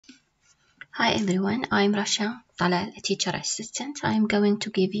Hi everyone, I'm Rasha, Talal, a teacher assistant. I'm going to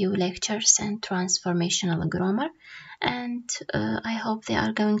give you lectures and transformational grammar, and I hope they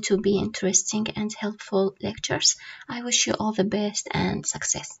are going to be interesting and helpful lectures. I wish you all the best and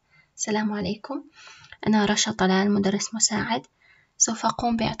success. السلام عليكم، أنا رشا طلال، مدرس مساعد. سوف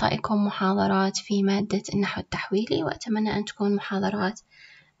أقوم بإعطائكم محاضرات في مادة النحو التحويلي، وأتمنى أن تكون محاضرات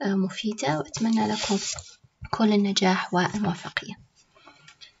مفيدة، وأتمنى لكم كل النجاح والموفقية.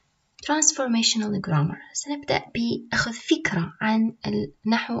 Transformational grammar. سنبدأ بأخذ فكرة عن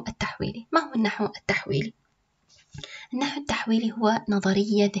النحو التحويلي. ما هو النحو التحويلي؟ النحو التحويلي هو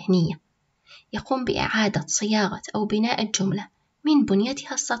نظرية ذهنية يقوم بإعادة صياغة أو بناء الجملة من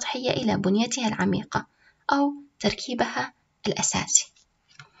بنيتها السطحية إلى بنيتها العميقة أو تركيبها الأساسي.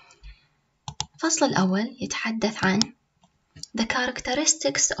 الفصل الأول يتحدث عن The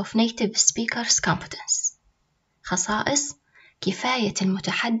characteristics of native speakers' competence. خصائص كفاية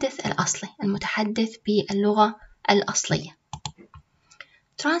المتحدث الأصلي، المتحدث باللغة الأصلية.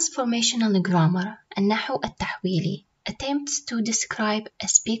 Transformational grammar. النحو التحويلي attempts to describe a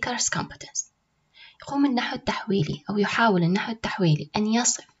speaker's competence. يقوم النحو التحويلي أو يحاول النحو التحويلي أن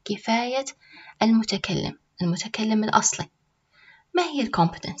يصف كفاية المتكلم الأصلي. ما هي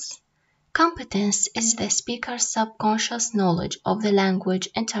competence؟ Competence is the speaker's subconscious knowledge of the language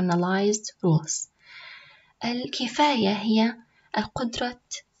internalized rules. الكفاية هي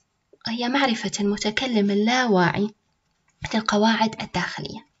معرفة المتكلم اللاواعي للقواعد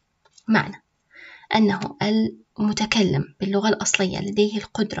الداخلية. معنى أنه المتكلم باللغة الأصلية لديه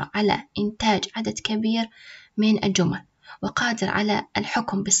القدرة على إنتاج عدد كبير من الجمل، وقادر على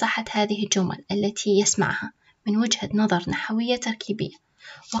الحكم بصحة هذه الجمل التي يسمعها من وجهة نظر نحوية تركيبية،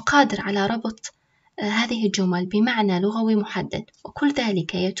 وقادر على ربط هذه الجمل بمعنى لغوي محدد، وكل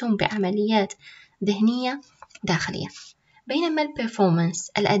ذلك يتم بعمليات ذهنية داخلية. بينما performance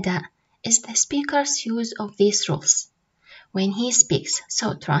الأداء is the speaker's use of these rules when he speaks.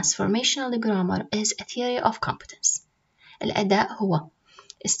 So transformational grammar is a theory of competence. الأداء هو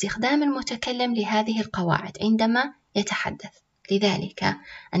استخدام المتكلم لهذه القواعد عندما يتحدث. لذلك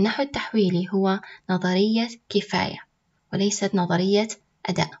النحو التحويلي هو نظرية كفاية وليست نظرية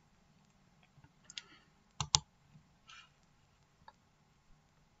أداء.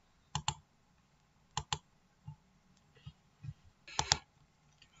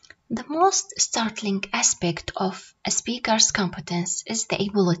 The most startling aspect of a speaker's competence is the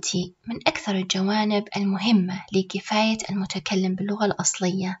ability. من أكثر الجوانب المهمة لكفاية المتكلم باللغة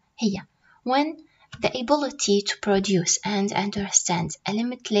الأصلية هي 1. The ability to produce and understand a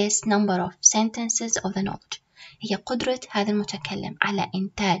limitless number of sentences of the knowledge. هي قدرة هذا المتكلم على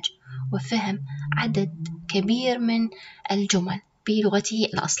إنتاج وفهم عدد كبير من الجمل بلغته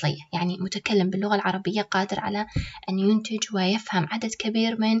الأصلية. يعني متكلم باللغة العربية قادر على أن ينتج ويفهم عدد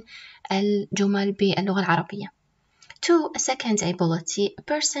كبير من الجمل باللغة العربية. 2. A second ability. A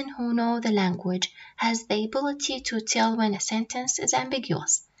person who knows the language has the ability to tell when a sentence is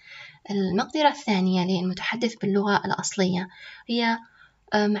ambiguous. المقدرة الثانية للمتحدث باللغة الأصلية هي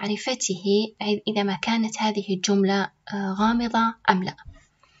معرفته إذا ما كانت هذه الجملة غامضة أم لا.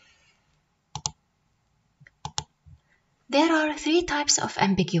 There are 3 types of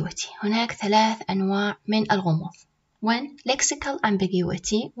ambiguity. هناك 3 أنواع من الغموض. 1. Lexical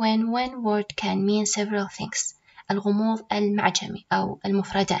ambiguity, when one word can mean several things. الغموض المعجمي أو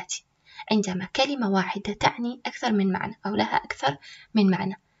المفرداتي، عندما كلمة واحدة تعني أكثر من معنى أو لها أكثر من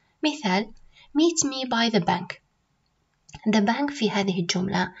معنى. مثال meet me by the bank. The bank في هذه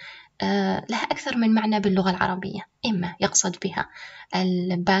الجملة لها أكثر من معنى باللغة العربية. إما يقصد بها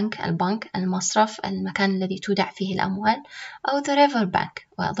البنك، المصرف، المكان الذي تودع فيه الأموال، أو the river bank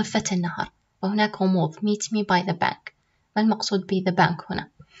وضفة النهر. وهناك غموض meet me by the bank. ما المقصود ب the bank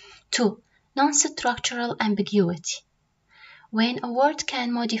هنا؟ 2. Non-structural ambiguity, when a word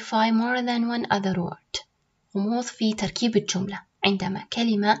can modify more than one other word. غموض في تركيب الجملة عندما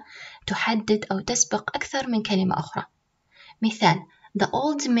كلمة تحدد أو تسبق أكثر من كلمة أخرى. مثال The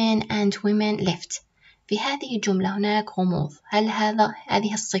old men and women left. في هذه الجملة هناك غموض. هل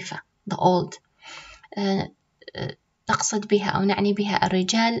هذه الصفة the old نقصد بها أو نعني بها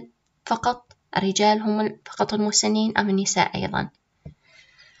الرجال فقط؟ الرجال هم فقط المسنين أم النساء أيضا؟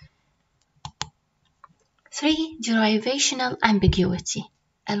 3. Derivational ambiguity,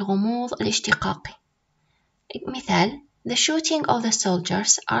 الغموض الاشتقاقي. مثال The shooting of the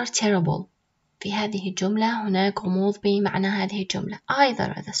soldiers are terrible. في هذه الجملة هناك غموض بمعنى هذه الجملة.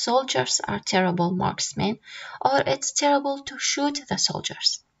 Either the soldiers are terrible marksmen or it's terrible to shoot the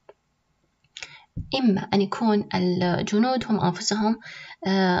soldiers. إما أن يكون الجنود هم أنفسهم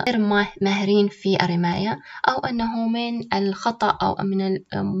غير ماهرين في الرماية، أو أنه من الخطأ أو من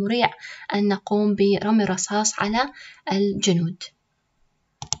المريع أن نقوم برمي الرصاص على الجنود.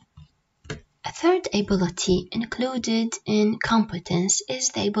 A third ability included in competence is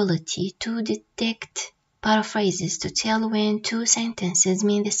the ability to detect paraphrases to tell when two sentences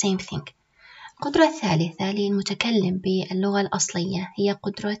mean the same thing. القدرة الثالثة للمتكلم باللغة الأصلية هي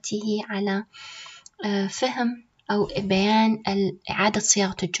قدرته على فهم أو بيان إعادة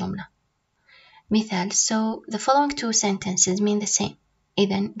صياغة الجملة. مثال: So the following two sentences mean the same.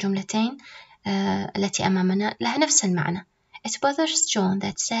 إذن جملتين التي أمامنا لها نفس المعنى. It bothers John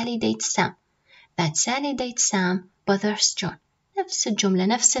that Sally dates Sam. That Sally dates Sam bothers John. نفس الجملة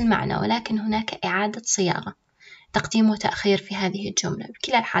نفس المعنى، ولكن هناك إعادة صياغة، تقديم وتأخير في هذه الجملة.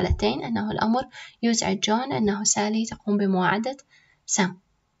 بكلا الحالتين أنه الأمر يزعج جون أنه سالي تقوم بمواعدة سام.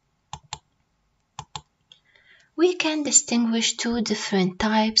 We can distinguish two different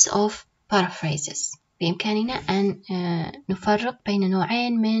types of paraphrases. بإمكاننا أن نفرق بين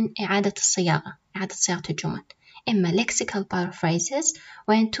نوعين من إعادة الصياغة، إعادة صياغة الجمل. إما lexical paraphrases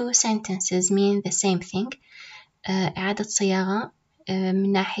when two sentences mean the same thing. إعادة صياغة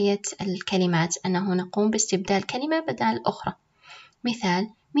من ناحية الكلمات، أنه نقوم باستبدال كلمة بدل الأخرى. مثال: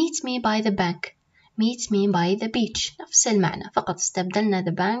 meet me by the bank. meet me by the beach. نفس المعنى، فقط استبدلنا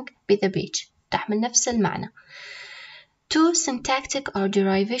the bank ب the beach، تحمل نفس المعنى. Two syntactic or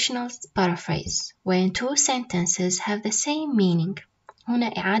derivational paraphrase when two sentences have the same meaning.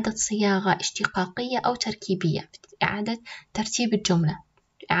 هنا إعادة صياغة اشتقاقية أو تركيبية، إعادة ترتيب الجملة،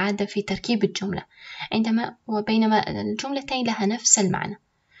 إعادة في تركيب الجملة، وبينما الجملتين لها نفس المعنى.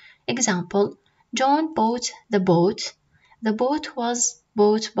 Example: John bought the boat. The boat was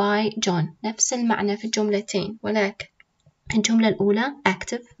bought by John. نفس المعنى في الجملتين، ولكن الجملة الأولى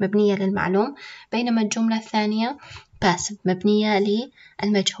active مبنية للمعلوم، بينما الجملة الثانية passive مبنية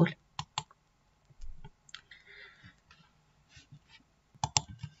للمجهول.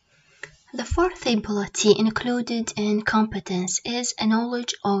 The fourth ability included in competence is a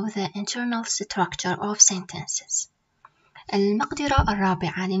knowledge of the internal structure of sentences. المقدرة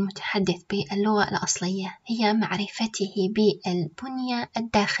الرابعة للمتحدث باللغة الأصلية هي معرفته بالبنية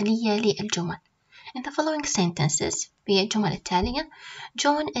الداخلية للجمل. In the following sentences، في الجمل التالية: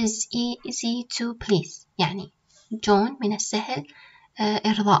 John is easy to please. يعني John من السهل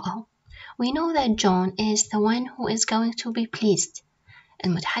إرضاءه. We know that John is the one who is going to be pleased.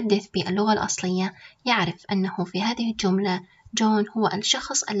 المتحدث باللغة الأصلية يعرف أنه في هذه الجملة جون هو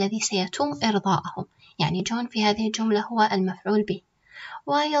الشخص الذي سيتم إرضاءه، يعني جون في هذه الجملة هو المفعول به.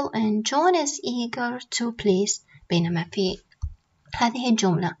 While John is eager to please، بينما في هذه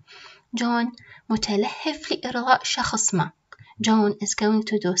الجملة جون متلهف لإرضاء شخص ما. John is going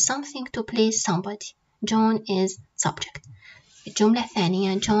to do something to please somebody. John is subject. الجملة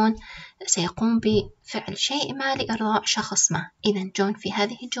الثانية جون سيقوم بفعل شيء ما لإرضاء شخص ما، إذن جون في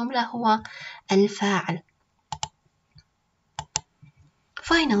هذه الجملة هو الفاعل.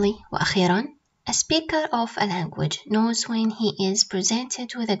 Finally، وأخيرا، a speaker of a language knows when he is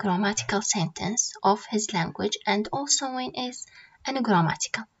presented with a grammatical sentence of his language and also when is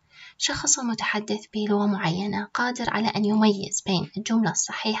ungrammatical. شخص متحدث بلغة معينة قادر على أن يميز بين الجملة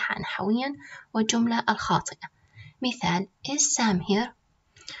الصحيحة نحويا والجملة الخاطئة. مثال: is Sam here؟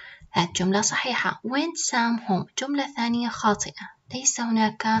 هذه جملة صحيحة. went Sam home جملة ثانية خاطئة. ليس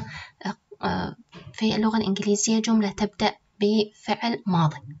هناك في اللغة الإنجليزية جملة تبدأ بفعل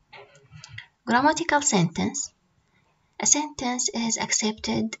ماضي. Grammatical sentence: a sentence is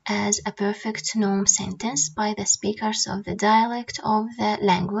accepted as a perfect norm sentence by the speakers of the dialect of the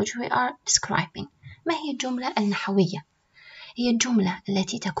language we are describing. ما هي الجملة النحوية؟ هي الجملة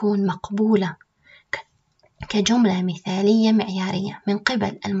التي تكون مقبولة كجملة مثالية معيارية من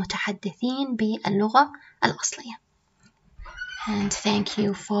قبل المتحدثين باللغة الأصلية. And thank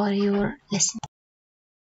you for your listening.